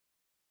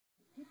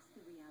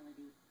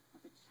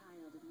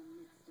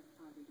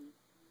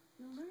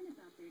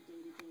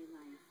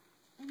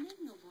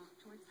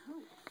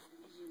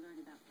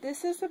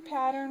This is a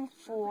pattern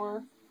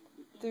for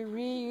the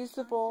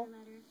reusable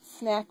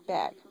snack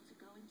bag.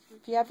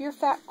 If you have your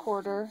fat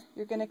quarter,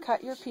 you're going to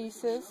cut your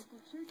pieces,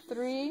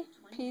 3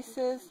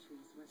 pieces,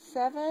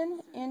 7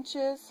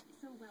 inches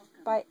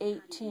by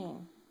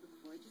 18.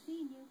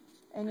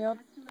 And you'll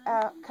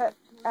cut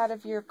out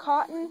of your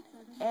cotton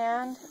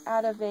and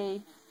out of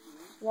a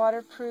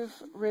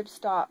waterproof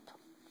ripstop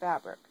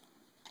fabric.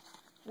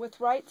 With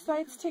right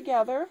sides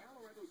together,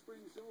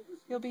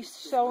 you'll be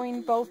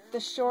sewing both the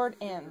short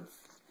ends.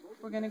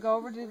 We're going to go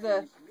over to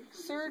the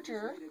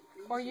serger,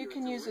 or you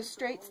can use a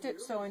straight stitch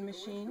sewing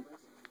machine.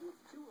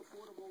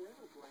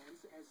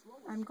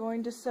 I'm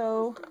going to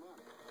sew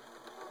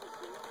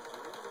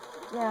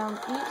down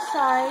each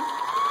side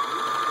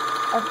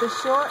of the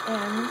short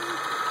ends.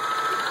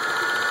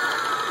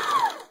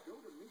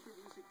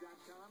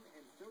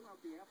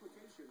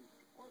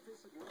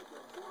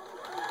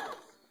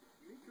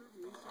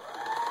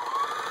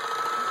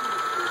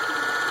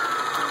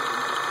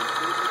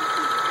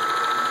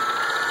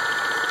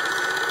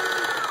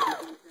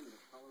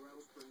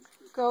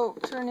 Go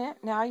turn it.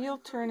 Now you'll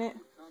turn it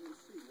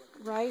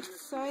right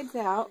sides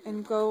out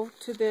and go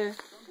to the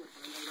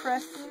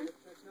pressing.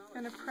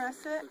 Going to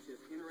press it.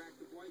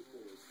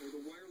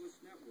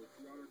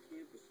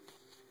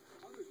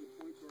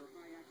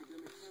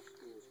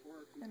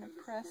 Going to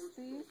press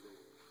these,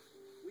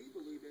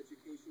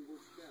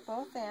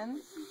 both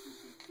ends.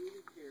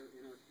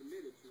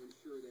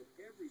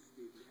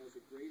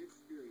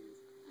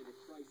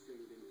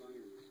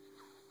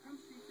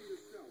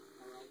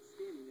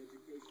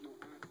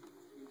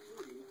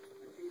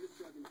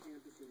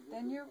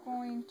 Then you're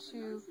going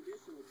to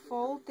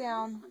fold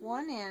down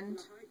one end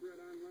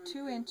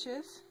 2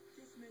 inches.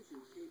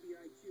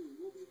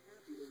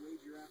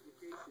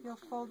 You'll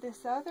fold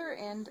this other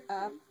end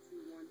up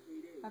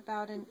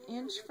about 1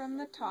 inch from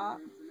the top.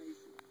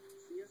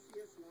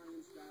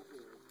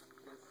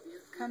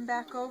 Come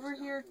back over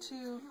here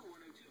to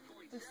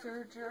the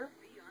serger.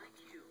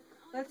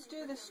 Let's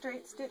do the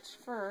straight stitch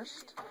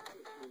first.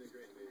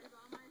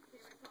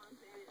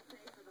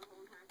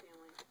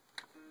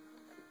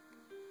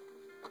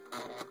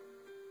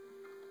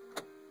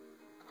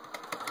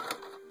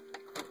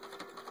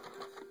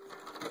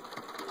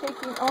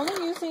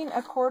 Only using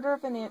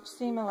 1/4 inch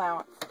seam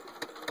allowance.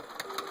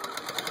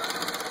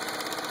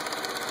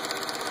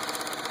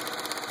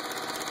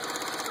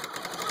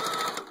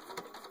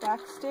 Back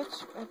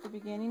stitch at the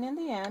beginning and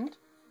the end.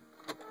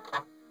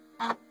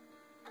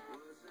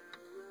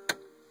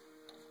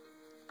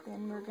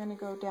 Then we're going to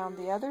go down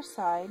the other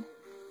side.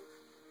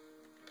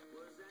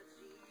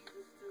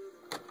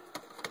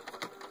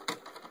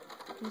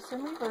 Do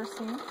some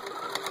reversing using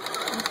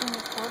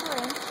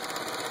 1/4 inch.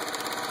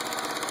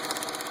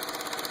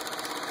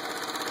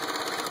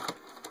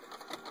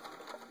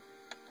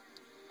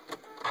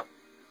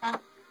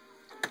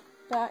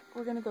 Back,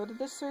 we're going to go to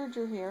the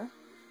serger here.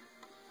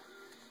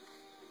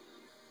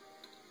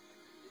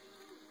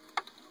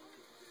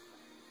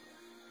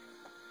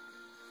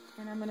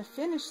 And I'm going to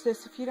finish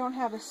this. If you don't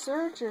have a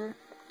serger,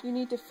 you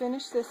need to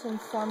finish this in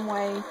some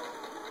way,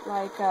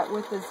 like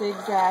with a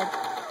zigzag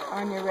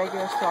on your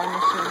regular sewing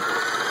machine.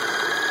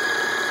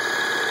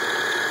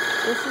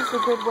 This is a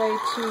good way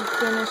to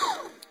finish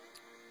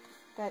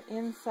that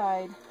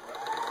inside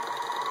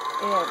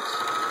edge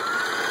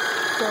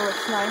so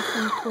it's nice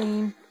and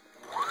clean.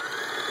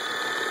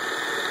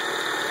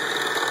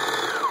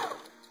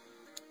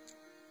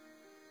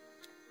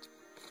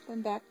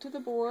 Then back to the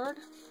board.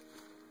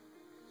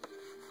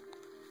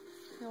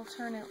 You'll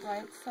turn it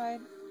right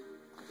side.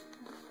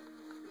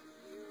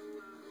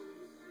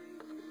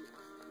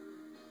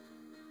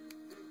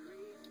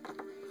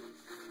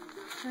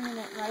 Turning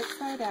it right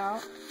side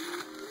out.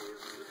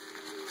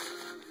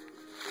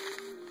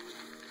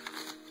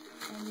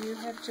 And you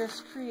have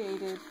just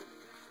created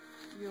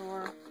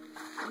your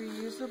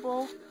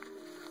reusable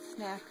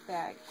snack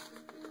bag.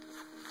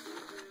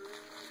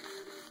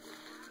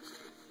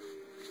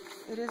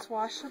 It is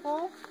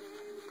washable,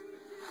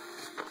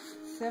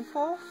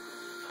 simple.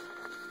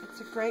 It's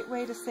a great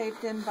way to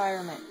save the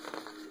environment.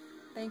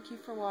 Thank you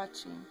for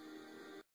watching.